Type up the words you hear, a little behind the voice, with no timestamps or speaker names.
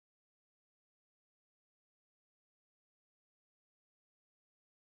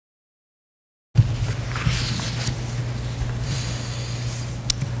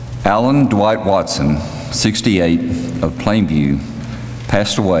Alan Dwight Watson, 68, of Plainview,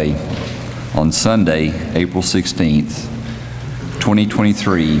 passed away on Sunday, April 16th,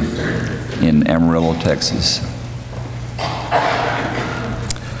 2023, in Amarillo, Texas.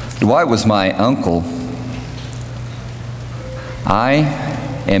 Dwight was my uncle. I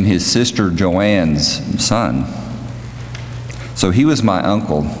am his sister Joanne's son. So he was my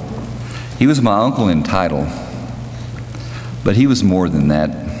uncle. He was my uncle in title, but he was more than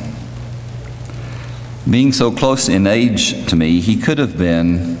that. Being so close in age to me, he could have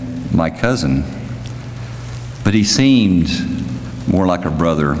been my cousin, but he seemed more like a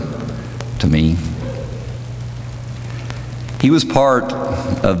brother to me. He was part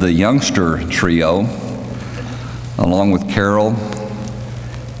of the youngster trio, along with Carol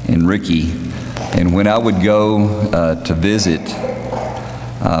and Ricky, and when I would go to visit,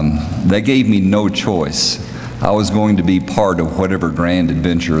 they gave me no choice. I was going to be part of whatever grand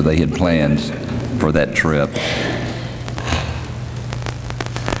adventure they had planned for that trip.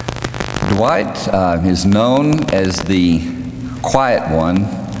 Dwight is known as the quiet one.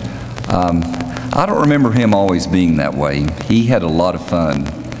 I don't remember him always being that way. He had a lot of fun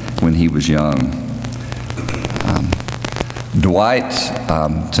when he was young. Dwight,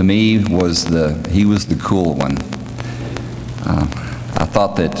 to me, was the cool one. I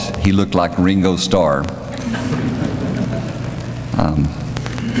thought that he looked like Ringo Starr.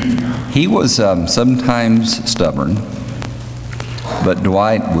 He was sometimes stubborn, but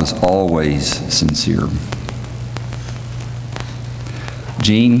Dwight was always sincere.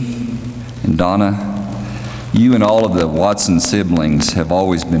 Jean and Donna, you and all of the Watson siblings have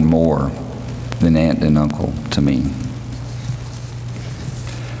always been more than aunt and uncle to me.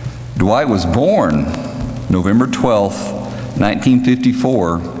 Dwight was born November 12th,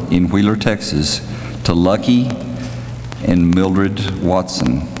 1954 in Wheeler, Texas, to Lucky and Mildred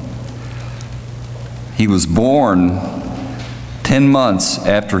Watson. He was born 10 months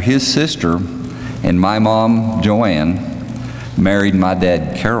after his sister and my mom, Joanne, married my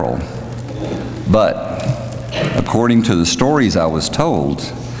dad, Carol. But according to the stories I was told,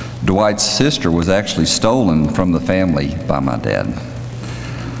 Dwight's sister was actually stolen from the family by my dad.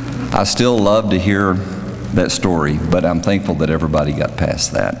 I still love to hear that story, but I'm thankful that everybody got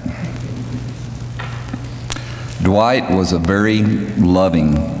past that. Dwight was a very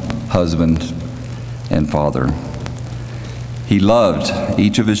loving husband and father. He loved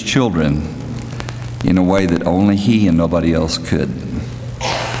each of his children in a way that only he and nobody else could.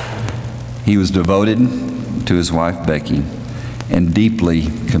 He was devoted to his wife, Becky, and deeply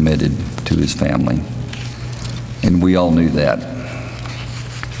committed to his family. And we all knew that.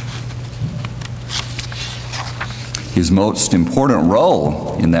 His most important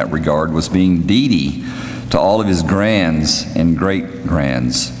role in that regard was being deity to all of his grands and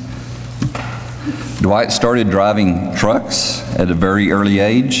great-grands. Dwight started driving trucks at a very early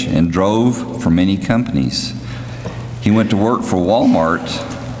age and drove for many companies. He went to work for Walmart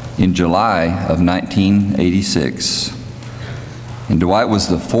in July of 1986. And Dwight was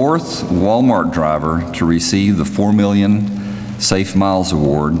the fourth Walmart driver to receive the 4 Million Safe Miles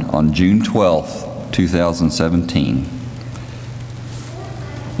Award on June 12th, 2017.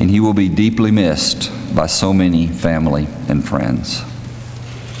 And he will be deeply missed by so many family and friends.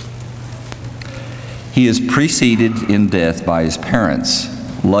 He is preceded in death by his parents,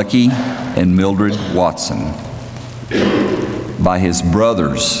 Lucky and Mildred Watson, by his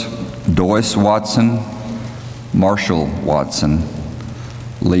brothers, Doyce Watson, Marshall Watson,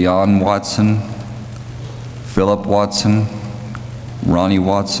 Leon Watson, Philip Watson, Ronnie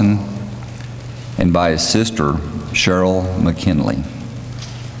Watson, and by his sister, Cheryl McKinley.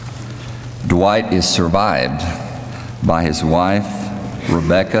 Dwight is survived by his wife,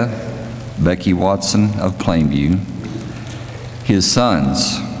 Rebecca, Becky Watson of Plainview, his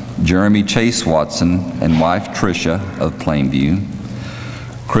sons, Jeremy Chase Watson and wife Tricia of Plainview,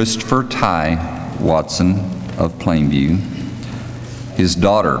 Christopher Ty Watson of Plainview, his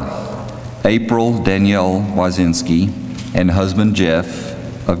daughter, April Danielle Wazinski, and husband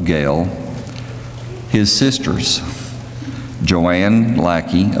Jeff of Gale, his sisters, Joanne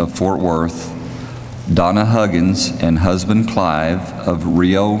Lackey of Fort Worth, Donna Huggins and husband Clive of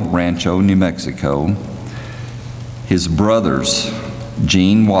Rio Rancho, New Mexico, his brothers,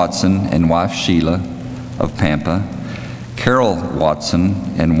 Gene Watson and wife Sheila of Pampa, Carol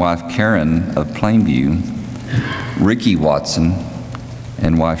Watson and wife Karen of Plainview, Ricky Watson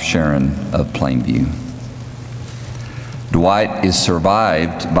and wife Sharon of Plainview. Dwight is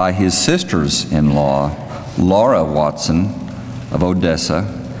survived by his sisters-in-law, Laura Watson of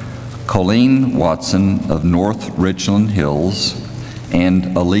Odessa, Colleen Watson of North Richland Hills,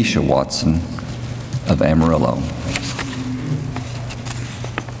 and Alicia Watson of Amarillo.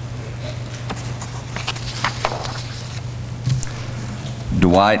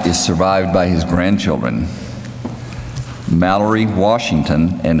 Dwight is survived by his grandchildren, Mallory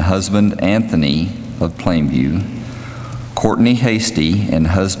Washington and husband Anthony of Plainview, Courtney Hasty and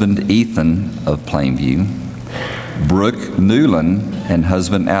husband Ethan of Plainview, Brooke Newland and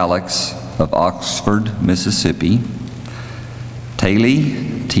husband Alex of Oxford, Mississippi, Taylor,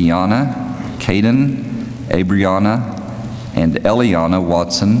 Tiana, Caden, Abriana, and Eliana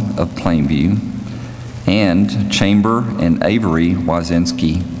Watson of Plainview, and Chamber and Avery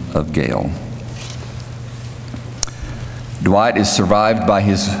Wazinski of Gale. Dwight is survived by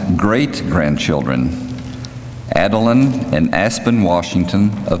his great-grandchildren, Adeline and Aspen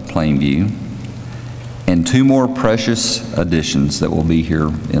Washington of Plainview, and two more precious additions that will be here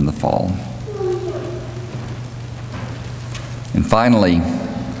in the fall. And finally,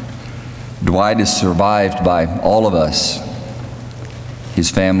 Dwight is survived by all of us, his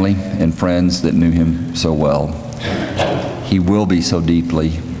family and friends that knew him so well. He will be so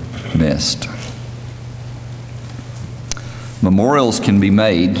deeply missed. Memorials can be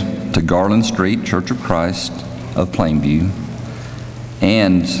made to Garland Street Church of Christ of Plainview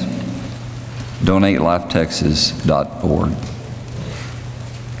and DonateLifeTexas.org.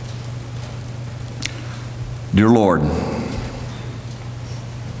 Dear Lord,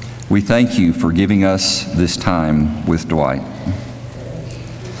 we thank you for giving us this time with Dwight.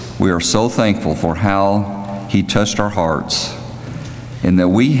 We are so thankful for how he touched our hearts and that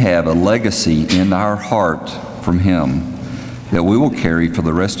we have a legacy in our heart from him that we will carry for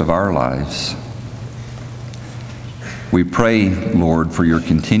the rest of our lives. We pray, Lord, for your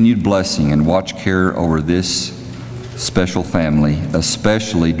continued blessing and watch care over this special family,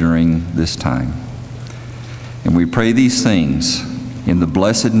 especially during this time. And we pray these things in the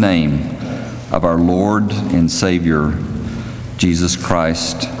blessed name of our Lord and Savior, Jesus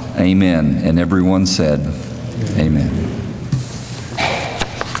Christ. Amen. And everyone said, amen.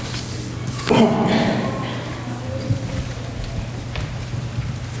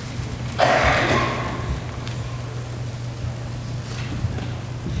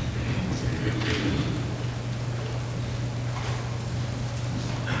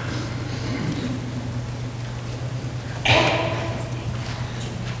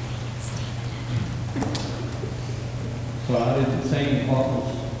 So I didn't say what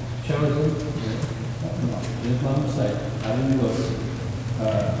was chosen. Just my mistake. I didn't look.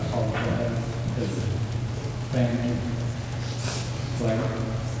 All of that is family. Flag.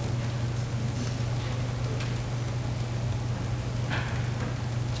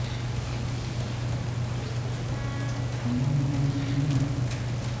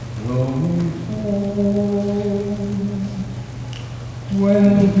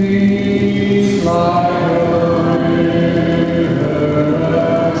 When peace like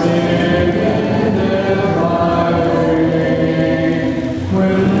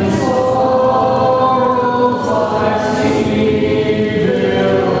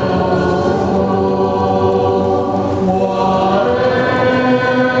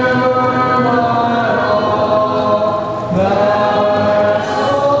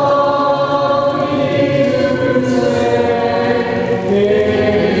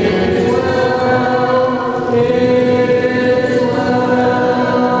Amen.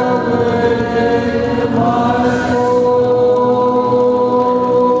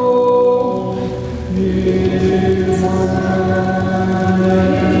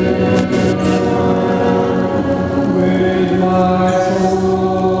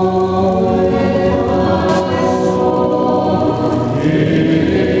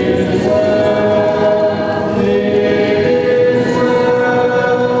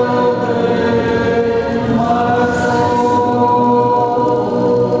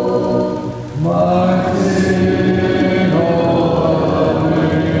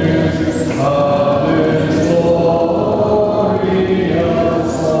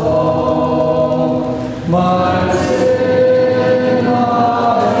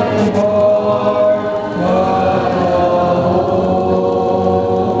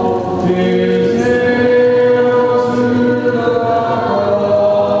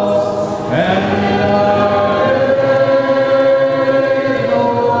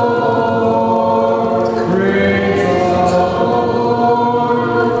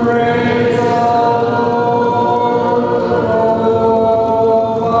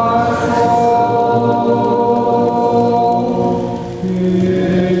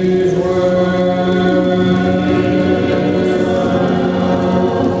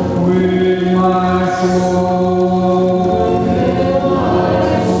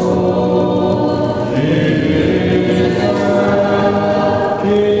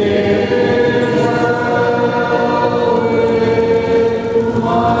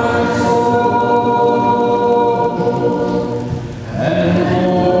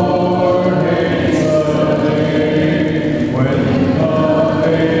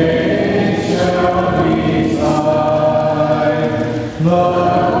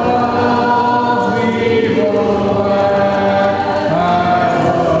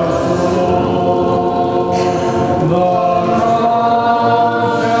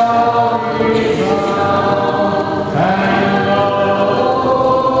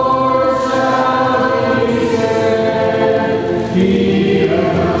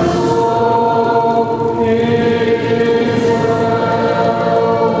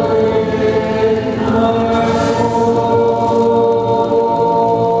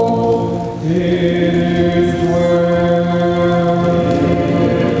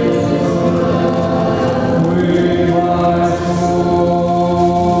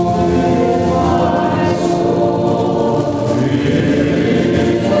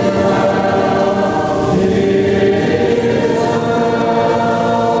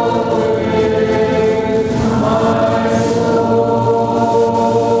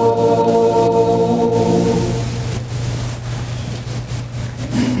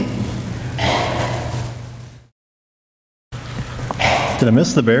 I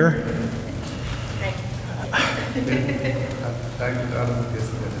miss the bear?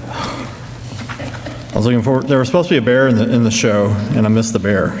 I was looking forward. There was supposed to be a bear in the show, and I missed the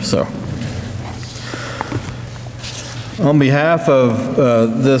bear. So, on behalf of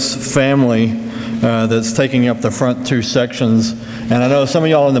this family that's taking up the front two sections, and I know some of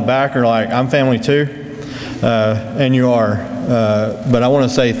y'all in the back are like, "I'm family too," and you are. But I want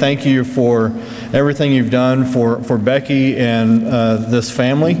to say thank you for everything you've done for Becky and this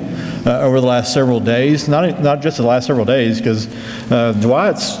family over the last several days. Not just the last several days, because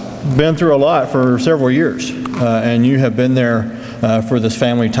Dwight's been through a lot for several years, and you have been there for this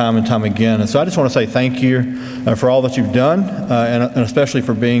family time and time again. And so I just want to say thank you for all that you've done, and especially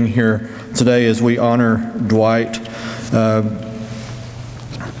for being here today as we honor Dwight. I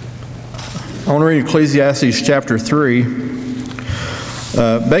want to read Ecclesiastes chapter 3.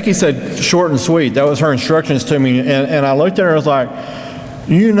 Becky said short and sweet. That was her instructions to me, and I looked at her and I was like,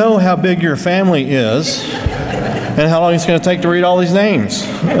 you know how big your family is and how long it's going to take to read all these names.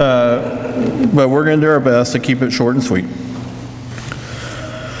 But we're going to do our best to keep it short and sweet.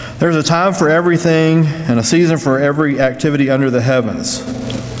 There's a time for everything and a season for every activity under the heavens.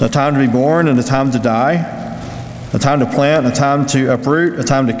 A time to be born and a time to die. A time to plant and a time to uproot. A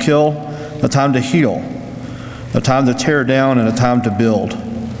time to kill. A time to heal. A time to tear down and a time to build.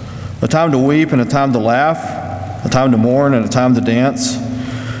 A time to weep and a time to laugh. A time to mourn and a time to dance.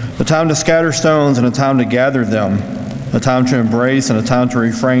 A time to scatter stones and a time to gather them. A time to embrace and a time to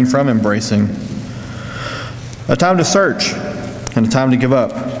refrain from embracing. A time to search and a time to give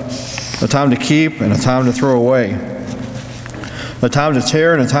up. A time to keep and a time to throw away. A time to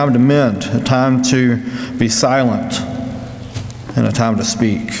tear and a time to mend. A time to be silent and a time to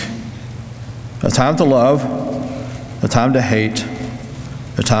speak. A time to love, a time to hate,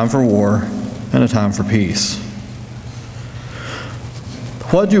 a time for war, and a time for peace.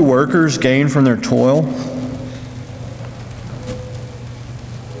 What do workers gain from their toil?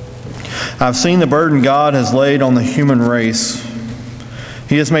 I've seen the burden God has laid on the human race.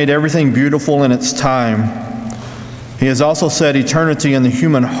 He has made everything beautiful in its time. He has also set eternity in the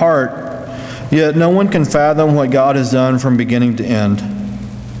human heart, yet no one can fathom what God has done from beginning to end.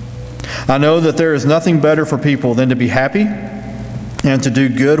 I know that there is nothing better for people than to be happy and to do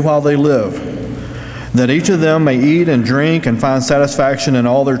good while they live, that each of them may eat and drink and find satisfaction in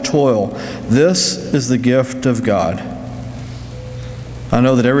all their toil. This is the gift of God. I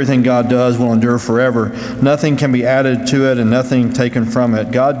know that everything God does will endure forever. Nothing can be added to it and nothing taken from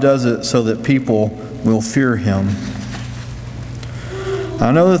it. God does it so that people will fear Him.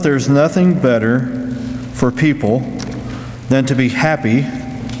 I know that there's nothing better for people than to be happy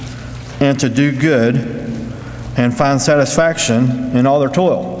and to do good and find satisfaction in all their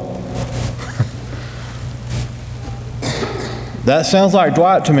toil. That sounds like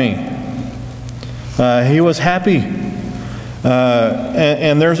Dwight to me. He was happy.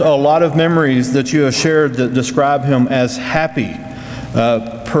 And there's a lot of memories that you have shared that describe him as happy,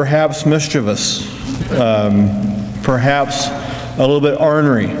 perhaps mischievous, perhaps a little bit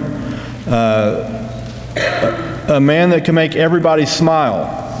ornery. A man that can make everybody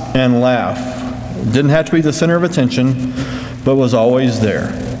smile and laugh. Didn't have to be the center of attention, but was always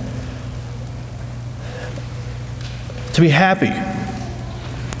there. To be happy,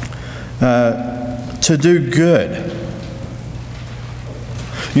 to do good.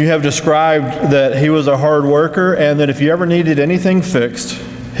 You have described that he was a hard worker and that if you ever needed anything fixed,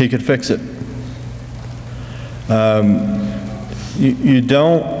 he could fix it. You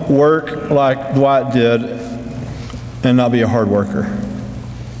don't work like Dwight did and not be a hard worker.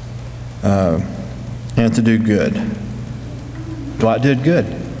 And to do good. Dwight did good.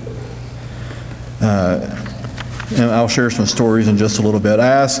 And I'll share some stories in just a little bit. I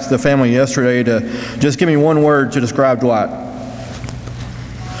asked the family yesterday to just give me one word to describe Dwight.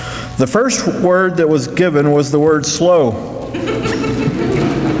 The first word that was given was the word slow.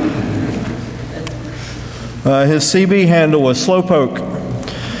 His CB handle was Slowpoke.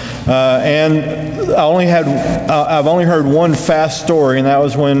 And I've only heard one fast story, and that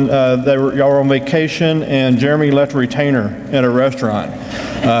was when y'all were on vacation and Jeremy left a retainer at a restaurant.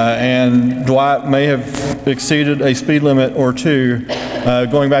 And Dwight may have exceeded a speed limit or two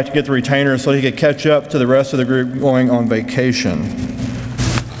going back to get the retainer so he could catch up to the rest of the group going on vacation.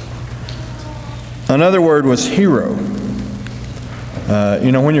 Another word was hero.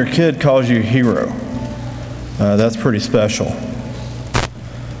 When your kid calls you hero, that's pretty special.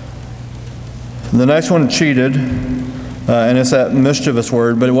 The next one, cheated, and it's that mischievous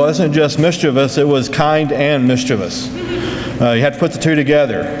word, but it wasn't just mischievous, it was kind and mischievous. You have to put the two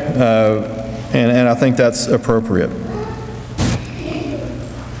together, and I think that's appropriate.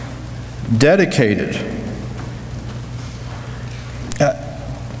 dedicated.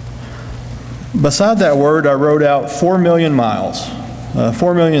 Beside that word, I wrote out 4 million miles,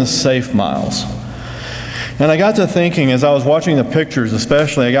 4 million safe miles. And I got to thinking, as I was watching the pictures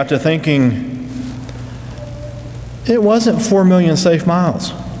especially, I got to thinking, it wasn't 4 million safe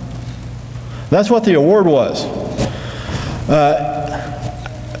miles. That's what the award was.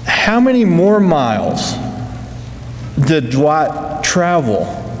 How many more miles did Dwight travel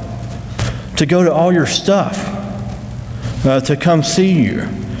to go to all your stuff, to come see you,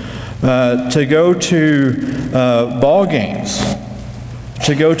 to go to ball games,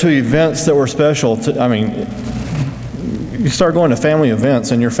 to go to events that were special? I mean, you start going to family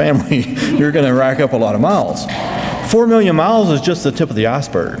events and your family, you're going to rack up a lot of miles. 4 million miles is just the tip of the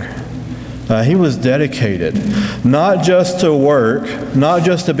iceberg. He was dedicated, not just to work, not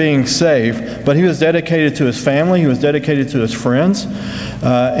just to being safe, but he was dedicated to his family, he was dedicated to his friends,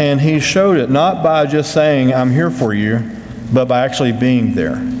 and he showed it not by just saying, I'm here for you, but by actually being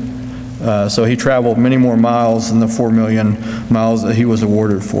there. So he traveled many more miles than the 4 million miles that he was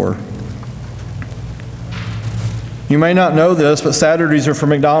awarded for. You may not know this, but Saturdays are for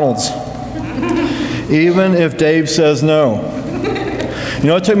McDonald's, even if Dave says no. You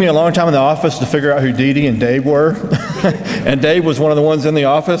know, it took me a long time in the office to figure out who Dee Dee and Dave were. And Dave was one of the ones in the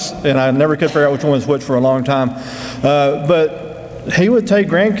office, and I never could figure out which one was which for a long time. But he would take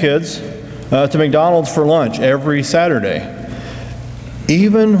grandkids to McDonald's for lunch every Saturday.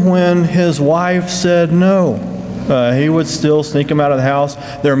 Even when his wife said no, he would still sneak them out of the house.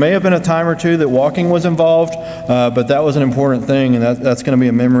 There may have been a time or two that walking was involved, but that was an important thing, and that's going to be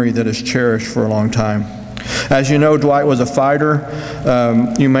a memory that is cherished for a long time. As you know, Dwight was a fighter.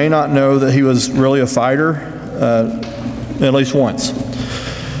 You may not know that he was really a fighter, at least once.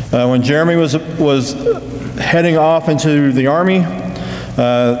 When Jeremy was heading off into the Army,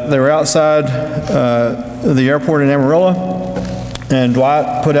 they were outside the airport in Amarillo, and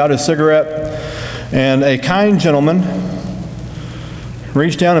Dwight put out his cigarette, and a kind gentleman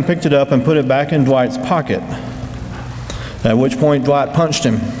reached down and picked it up and put it back in Dwight's pocket, at which point Dwight punched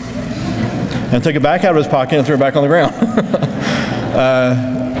him and took it back out of his pocket and threw it back on the ground.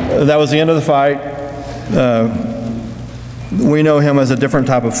 That was the end of the fight. We know him as a different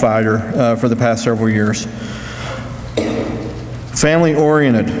type of fighter for the past several years.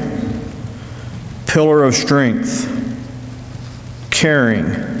 Family-oriented, pillar of strength,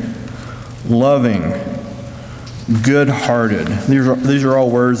 caring, loving, good-hearted. These are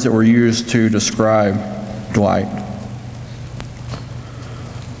all words that were used to describe Dwight.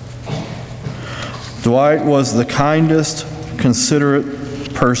 Dwight was the kindest,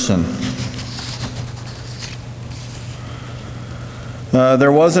 considerate person.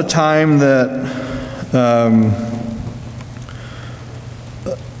 There was a time that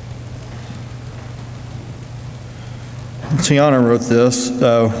Tiana wrote this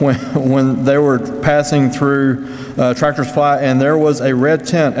when they were passing through Tractor Supply, and there was a red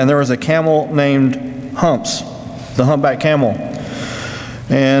tent, and there was a camel named Humps, the humpback camel.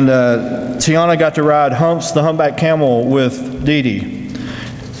 And Tiana got to ride Humps, the humpback camel, with Dee Dee.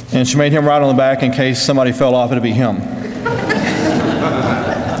 And she made him ride on the back in case somebody fell off, it'd be him.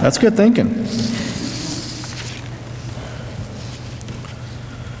 That's good thinking.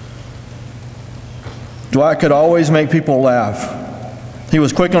 Dwight could always make people laugh. He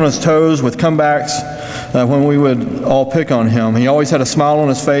was quick on his toes with comebacks when we would all pick on him. He always had a smile on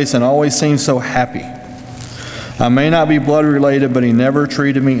his face and always seemed so happy. I may not be blood related, but he never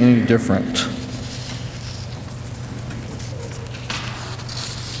treated me any different.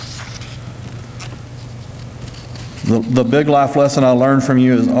 The big life lesson I learned from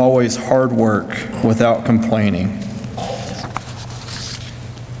you is always hard work without complaining.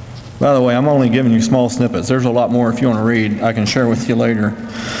 By the way, I'm only giving you small snippets. There's a lot more if you want to read. I can share with you later.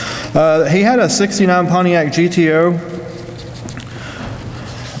 He had a '69 Pontiac GTO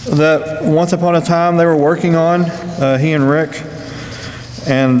that once upon a time they were working on, he and Rick,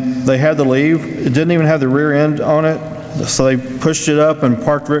 and they had to leave. It didn't even have the rear end on it, so they pushed it up and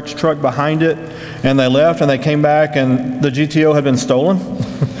parked Rick's truck behind it, and they left, and they came back, and the GTO had been stolen.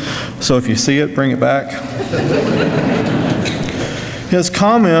 So if you see it, bring it back. His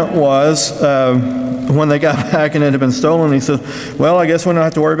comment was, when they got back and it had been stolen, he said, well, I guess we don't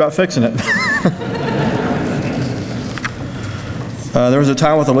have to worry about fixing it. There was a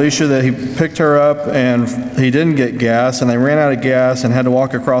time with Alicia that he picked her up and he didn't get gas, and they ran out of gas and had to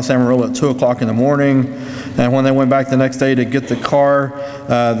walk across Amarillo at 2 o'clock in the morning. And when they went back the next day to get the car,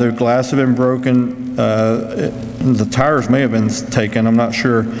 the glass had been broken. The tires may have been taken, I'm not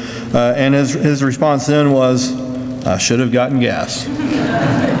sure. And his response then was, I should have gotten gas.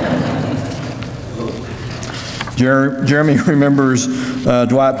 Jeremy remembers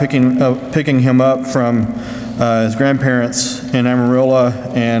Dwight picking him up from his grandparents in Amarillo,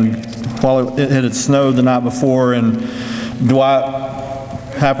 and while it had snowed the night before, and Dwight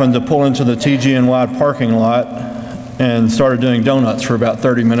happened to pull into the TG&Y parking lot and started doing donuts for about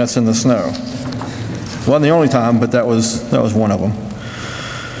 30 minutes in the snow. Wasn't the only time, but that was one of them.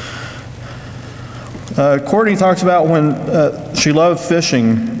 Courtney talks about when she loved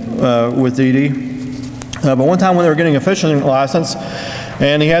fishing with Dee Dee. But one time when they were getting a fishing license,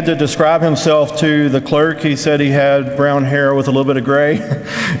 and he had to describe himself to the clerk, he said he had brown hair with a little bit of gray.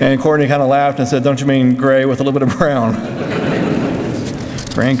 And Courtney kind of laughed and said, "Don't you mean gray with a little bit of brown?"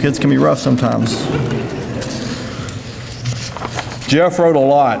 Grandkids can be rough sometimes. Jeff wrote a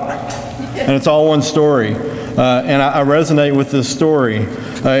lot, and it's all one story. And I resonate with this story.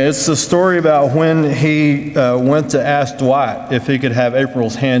 It's the story about when he went to ask Dwight if he could have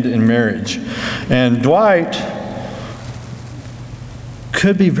April's hand in marriage. And Dwight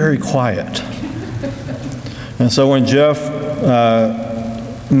could be very quiet. And so when Jeff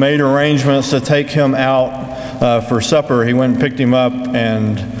made arrangements to take him out for supper, he went and picked him up,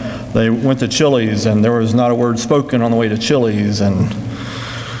 and they went to Chili's, and there was not a word spoken on the way to Chili's. And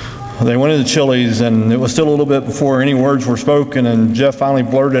they went into Chili's, and it was still a little bit before any words were spoken, and Jeff finally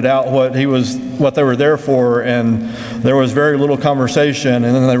blurted out what they were there for, and there was very little conversation,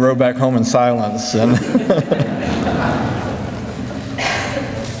 and then they rode back home in silence. And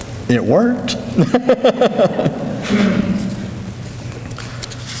it worked.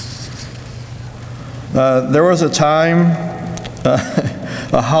 There was a time,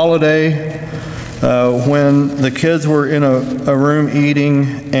 a holiday, when the kids were in a room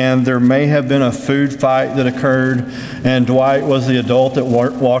eating, and there may have been a food fight that occurred, and Dwight was the adult that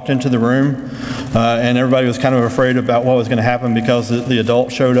walked into the room, and everybody was kind of afraid about what was going to happen because the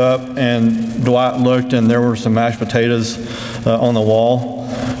adult showed up, and Dwight looked, and there were some mashed potatoes on the wall,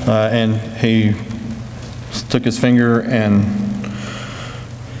 and he took his finger and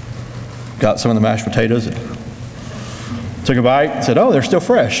got some of the mashed potatoes, took a bite, said, "Oh, they're still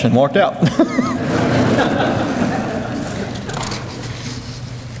fresh," and walked out.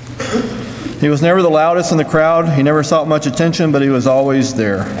 He was never the loudest in the crowd. He never sought much attention, but he was always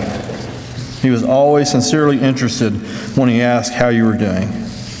there. He was always sincerely interested when he asked how you were doing.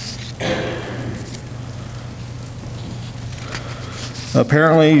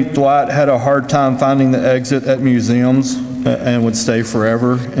 Apparently, Dwight had a hard time finding the exit at museums and would stay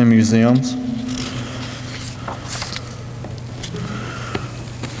forever in museums.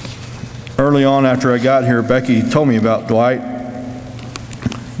 Early on after I got here, Becky told me about Dwight.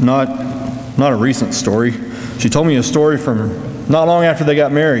 Not a recent story. She told me a story from not long after they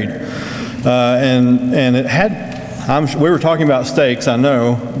got married. And it had, we were talking about steaks, I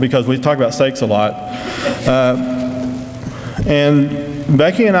know, because we talk about steaks a lot. And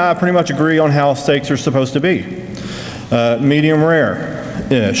Becky and I pretty much agree on how steaks are supposed to be. Medium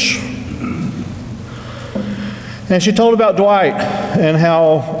rare-ish. And she told about Dwight and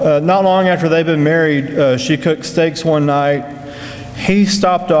how not long after they'd been married, she cooked steaks one night. He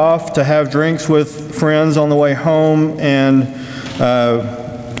stopped off to have drinks with friends on the way home, and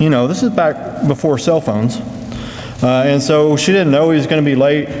this is back before cell phones. And so she didn't know he was going to be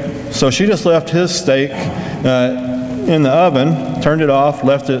late, so she just left his steak in the oven, turned it off,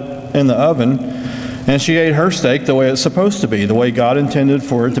 left it in the oven, and she ate her steak the way it's supposed to be, the way God intended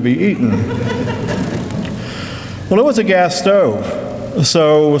for it to be eaten. Well, it was a gas stove.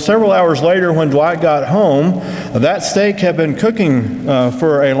 So several hours later, when Dwight got home, that steak had been cooking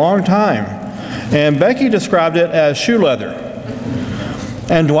for a long time. And Becky described it as shoe leather.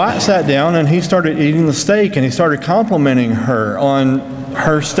 And Dwight sat down and he started eating the steak, and he started complimenting her on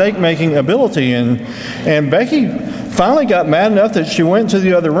her steak making ability. And Becky finally got mad enough that she went to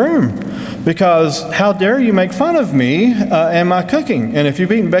the other room, because how dare you make fun of me and my cooking? And if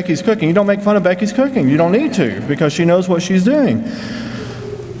you've eaten Becky's cooking, you don't make fun of Becky's cooking. You don't need to, because she knows what she's doing.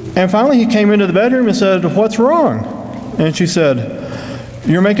 And finally he came into the bedroom and said, "What's wrong?" And she said,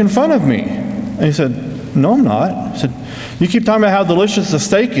 "You're making fun of me." And he said, "No, I'm not." He said, "You keep talking about how delicious the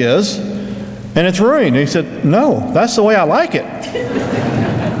steak is, and it's ruined." And he said, "No, that's the way I like it."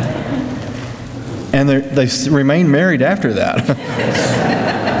 And they remained married after that.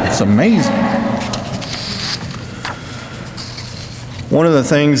 It's amazing. One of the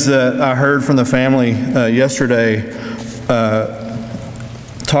things that I heard from the family yesterday,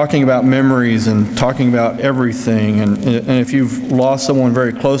 talking about memories and talking about everything, and if you've lost someone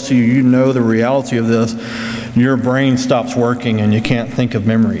very close to you, you know the reality of this. Your brain stops working and you can't think of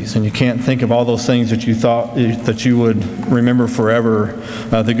memories, and you can't think of all those things that you thought that you would remember forever.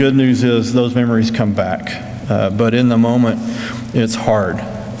 The good news is those memories come back. but in the moment, it's hard,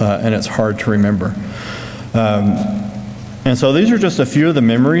 and it's hard to remember. And so these are just a few of the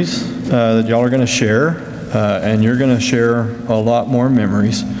memories that y'all are going to share, and you're going to share a lot more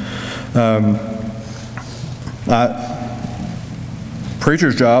memories.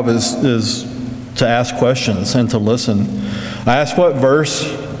 Preacher's job is to ask questions and to listen. I asked what verse,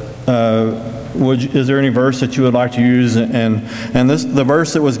 is there any verse that you would like to use? And the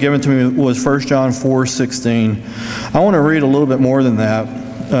verse that was given to me was 1 John 4:16. I want to read a little bit more than that.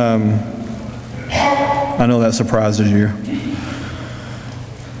 I know that surprises you.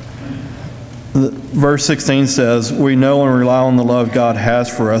 Verse 16 says, "We know and rely on the love God has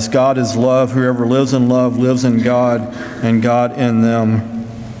for us. God is love. Whoever lives in love lives in God, and God in them."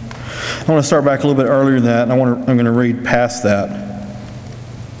 I want to start back a little bit earlier than that, and I'm going to read past that.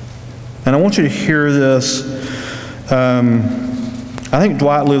 And I want you to hear this. I think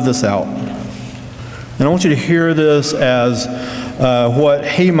Dwight lived this out. And I want you to hear this as what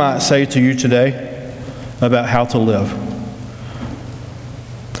he might say to you today about how to live.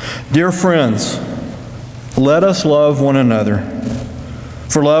 "Dear friends, let us love one another,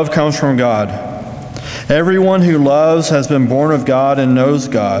 for love comes from God. Everyone who loves has been born of God and knows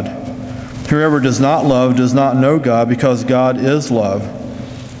God. Whoever does not love does not know God, because God is love.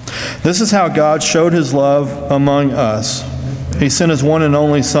 This is how God showed his love among us. He sent his one and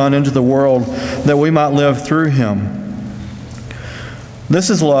only Son into the world that we might live through him. This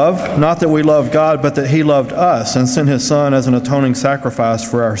is love, not that we love God, but that he loved us and sent his Son as an atoning sacrifice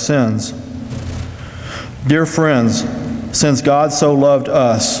for our sins. Dear friends, since God so loved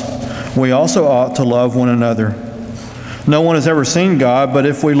us, we also ought to love one another. No one has ever seen God, but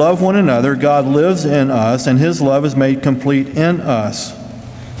if we love one another, God lives in us, and his love is made complete in us.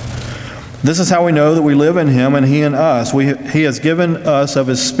 This is how we know that we live in him and he in us. He has given us of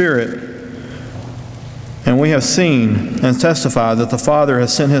his Spirit, and we have seen and testified that the Father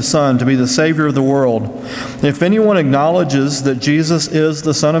has sent his Son to be the Savior of the world. If anyone acknowledges that Jesus is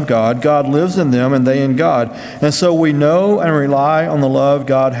the Son of God, God lives in them and they in God. And so we know and rely on the love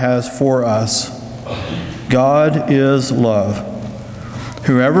God has for us. God is love.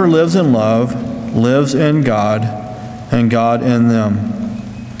 Whoever lives in love lives in God, and God in them.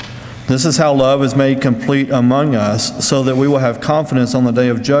 This is how love is made complete among us, so that we will have confidence on the day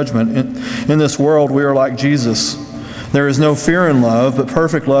of judgment. In this world, we are like Jesus. There is no fear in love, but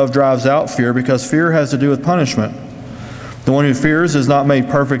perfect love drives out fear, because fear has to do with punishment. The one who fears is not made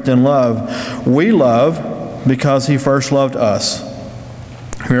perfect in love. We love because he first loved us.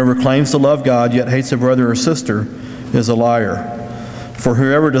 Whoever claims to love God yet hates a brother or sister is a liar. For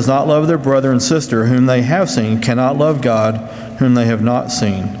whoever does not love their brother and sister whom they have seen cannot love God whom they have not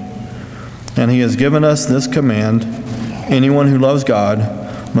seen. And he has given us this command: anyone who loves God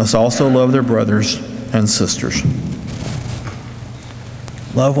must also love their brothers and sisters.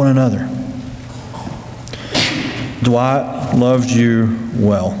 Love one another. Dwight loved you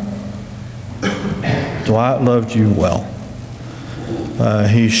well. Dwight loved you well.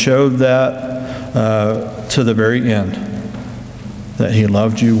 He showed that to the very end, that he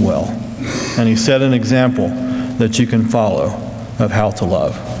loved you well. And he set an example that you can follow of how to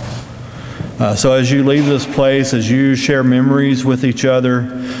love. So as you leave this place, as you share memories with each other,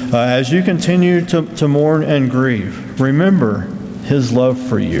 as you continue to mourn and grieve, remember his love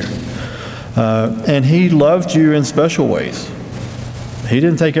for you. And he loved you in special ways. He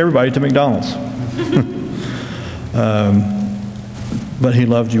didn't take everybody to McDonald's. But he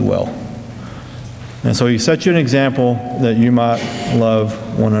loved you well. And so he set you an example that you might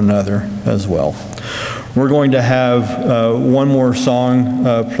love one another as well. We're going to have one more song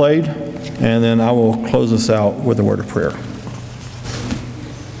played, and then I will close us out with a word of prayer.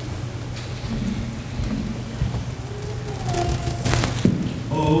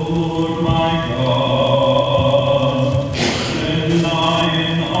 Lord my God, and I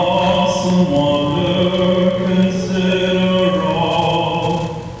in awesome wonder consider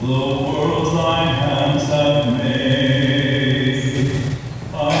all the worlds thy hands have made.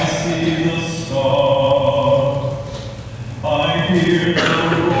 I see the stars, I hear the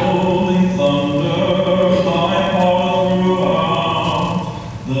rolling thunder, thy power throughout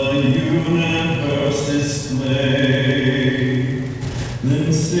the universe displayed.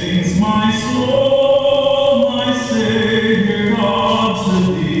 Then sings my soul, my Savior God, to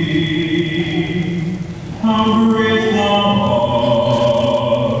thee. How great thou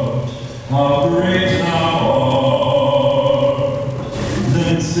art, how great thou art.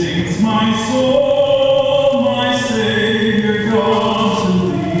 Then sings my soul, my Savior God, to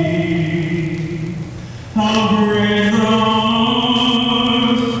thee. How great thou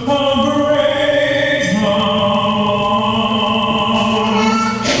art, how great thou art.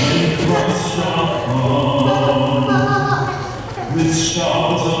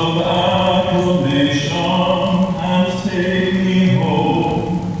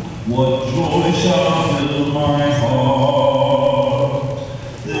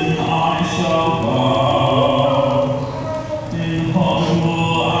 shall bow in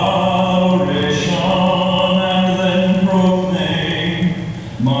humble adoration and then proclaim,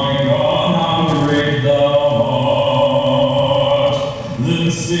 my God, how great thou art. Then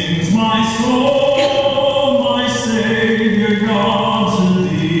sings my soul, my Savior God, to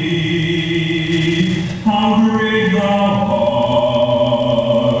thee. How great thou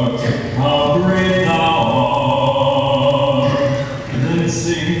art, how great thou art. Then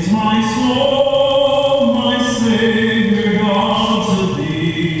sings my soul, my Savior God, to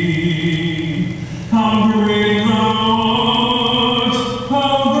thee. How great thou art,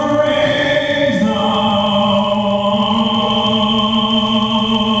 how great thou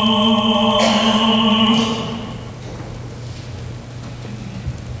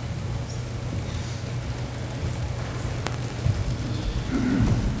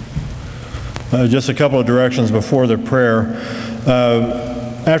art. Just a couple of directions before the prayer.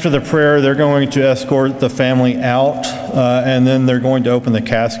 After the prayer, they're going to escort the family out, and then they're going to open the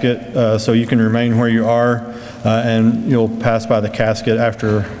casket, so you can remain where you are, and you'll pass by the casket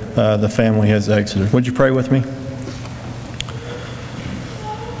after the family has exited. Would you pray with me?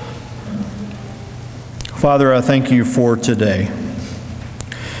 Father, I thank you for today.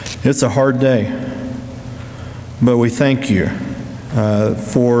 It's a hard day, but we thank you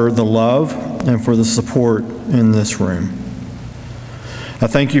for the love and for the support in this room. I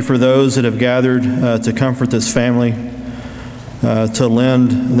thank you for those that have gathered to comfort this family, to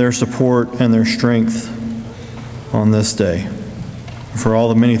lend their support and their strength on this day, for all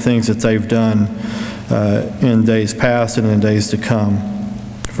the many things that they've done in days past and in days to come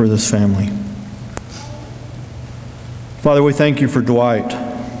for this family. Father, we thank you for Dwight.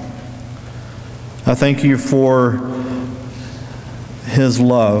 I thank you for his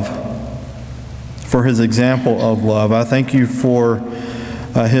love, for his example of love. I thank you for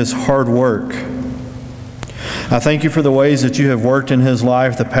his hard work. I thank you for the ways that you have worked in his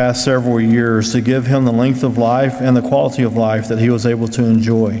life the past several years to give him the length of life and the quality of life that he was able to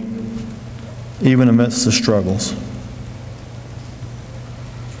enjoy, even amidst the struggles.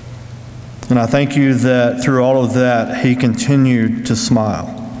 And I thank you that through all of that, he continued to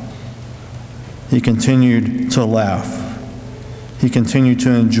smile. He continued to laugh. He continued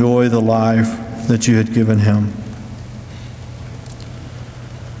to enjoy the life that you had given him.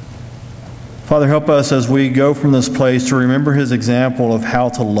 Father, help us as we go from this place to remember his example of how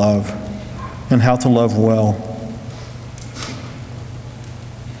to love and how to love well.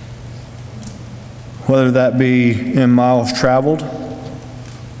 Whether that be in miles traveled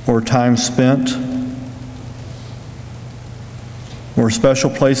or time spent or special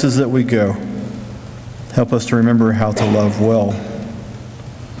places that we go, help us to remember how to love well.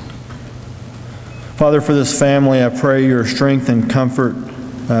 Father, for this family, I pray your strength and comfort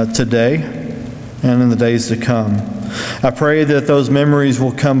today and in the days to come. I pray that those memories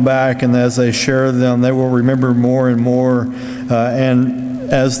will come back, and as they share them, they will remember more and more.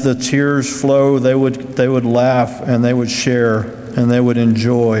 And as the tears flow, they would laugh and they would share and they would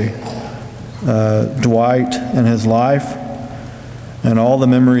enjoy Dwight and his life and all the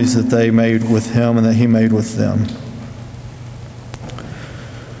memories that they made with him and that he made with them.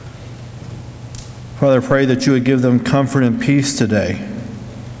 Father, I pray that you would give them comfort and peace today.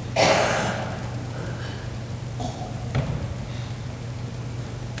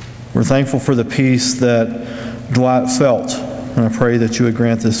 We're thankful for the peace that Dwight felt, and I pray that you would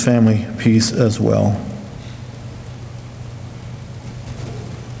grant this family peace as well.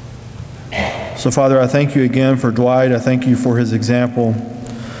 So, Father, I thank you again for Dwight. I thank you for his example.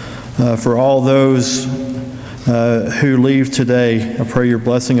 For all those who leave today, I pray your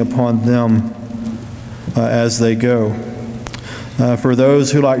blessing upon them as they go. For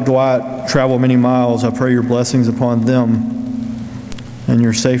those who, like Dwight, travel many miles, I pray your blessings upon them and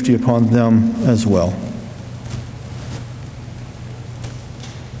your safety upon them as well.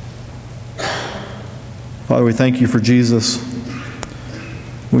 Father, we thank you for Jesus.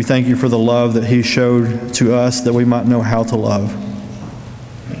 We thank you for the love that he showed to us that we might know how to love.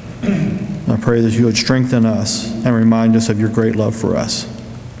 I pray that you would strengthen us and remind us of your great love for us.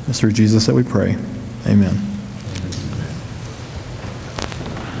 It's through Jesus that we pray. Amen.